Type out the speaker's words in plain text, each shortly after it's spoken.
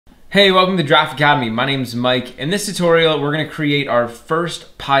Hey, welcome to Draft Academy. My name is Mike. In this tutorial, we're going to create our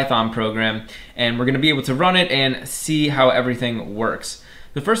first Python program, and we're going to be able to run it and see how everything works.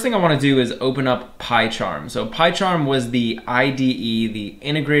 The first thing I want to do is open up PyCharm. So PyCharm was the IDE, the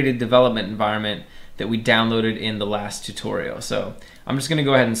integrated development environment that we downloaded in the last tutorial. So I'm just going to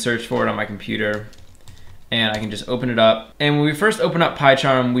go ahead and search for it on my computer, and I can just open it up. And when we first open up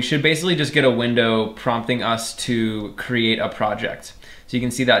PyCharm, we should basically just get a window prompting us to create a project. So you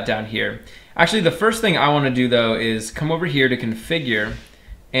can see that down here. Actually, the first thing I want to do though is come over here to configure,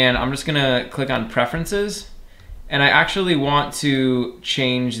 and I'm just gonna click on preferences, and I actually want to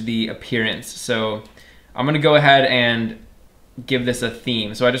change the appearance. So I'm gonna go ahead and give this a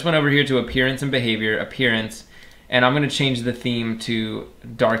theme. So I just went over here to appearance and behavior, appearance, and I'm gonna change the theme to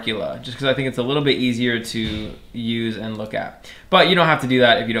Darkula, just because I think it's a little bit easier to use and look at. But you don't have to do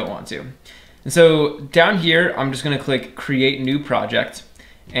that if you don't want to. And so down here, I'm just gonna click create new project,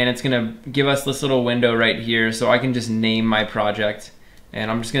 and it's gonna give us this little window right here, so I can just name my project,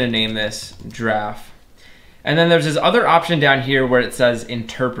 and I'm just gonna name this draft. And then there's this other option down here where it says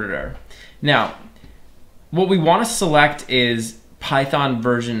interpreter. Now, what we wanna select is Python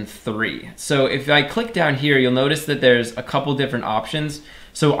version 3. So if I click down here, you'll notice that there's a couple different options.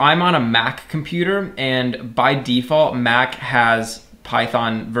 So I'm on a Mac computer, and by default, Mac has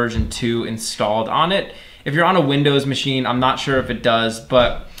Python version 2 installed on it. If you're on a Windows machine, I'm not sure if it does,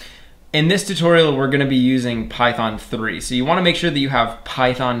 but in this tutorial, we're gonna be using Python 3. So you wanna make sure that you have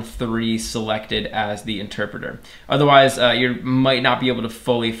Python 3 selected as the interpreter. Otherwise, you might not be able to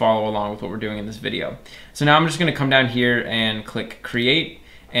fully follow along with what we're doing in this video. So now I'm just gonna come down here and click create,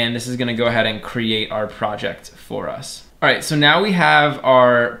 and this is gonna go ahead and create our project for us. All right, so now we have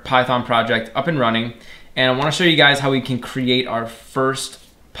our Python project up and running, and I want to show you guys how we can create our first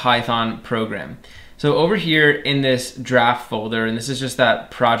Python program. So over here in this draft folder, and this is just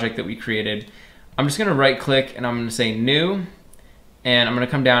that project that we created, I'm just gonna right click and I'm gonna say new, and I'm gonna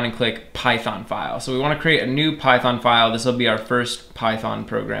come down and click Python file. So we want to create a new Python file. This will be our first Python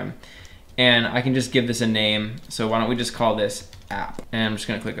program. And I can just give this a name. So why don't we just call this app? And I'm just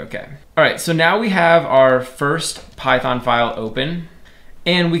gonna click OK. All right, so now we have our first Python file open,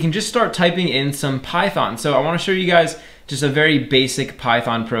 and we can just start typing in some Python. So I want to show you guys just a very basic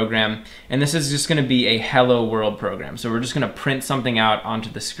Python program, and this is just going to be a hello world program. So we're just going to print something out onto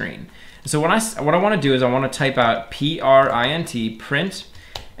the screen. So what I want to do is I want to type out print,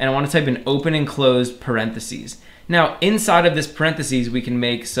 and I want to type in open and close parentheses. Now inside of this parentheses, we can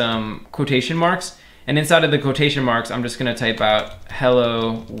make some quotation marks, and inside of the quotation marks, I'm just going to type out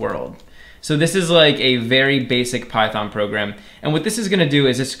hello world. So this is like a very basic Python program. And what this is gonna do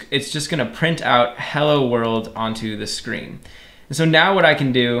is it's just gonna print out hello world onto the screen. And so now what I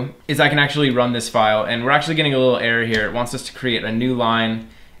can do is I can actually run this file, and we're actually getting a little error here. It wants us to create a new line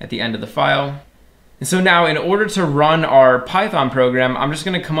at the end of the file. And so now in order to run our Python program, I'm just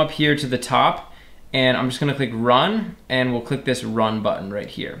gonna come up here to the top, and I'm just gonna click run, and we'll click this run button right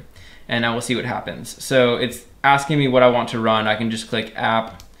here. And now we'll see what happens. So it's asking me what I want to run. I can just click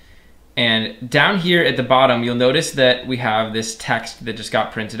app. And down here at the bottom, you'll notice that we have this text that just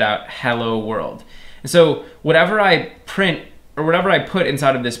got printed out, hello world. And so whatever I print, or whatever I put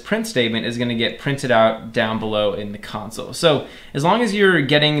inside of this print statement is gonna get printed out down below in the console. So as long as you're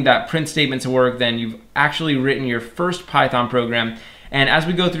getting that print statement to work, then you've actually written your first Python program. And as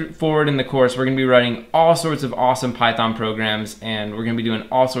we go forward in the course, we're gonna be writing all sorts of awesome Python programs, and we're gonna be doing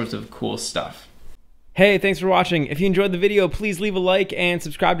all sorts of cool stuff. Hey, thanks for watching. If you enjoyed the video, please leave a like and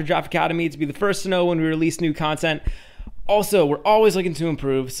subscribe to Draft Academy to be the first to know when we release new content. Also, we're always looking to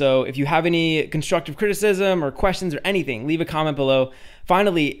improve, so if you have any constructive criticism or questions or anything, leave a comment below.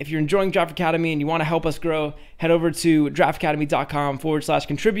 Finally, if you're enjoying Draft Academy and you want to help us grow, head over to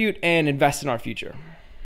draftacademy.com/contribute and invest in our future.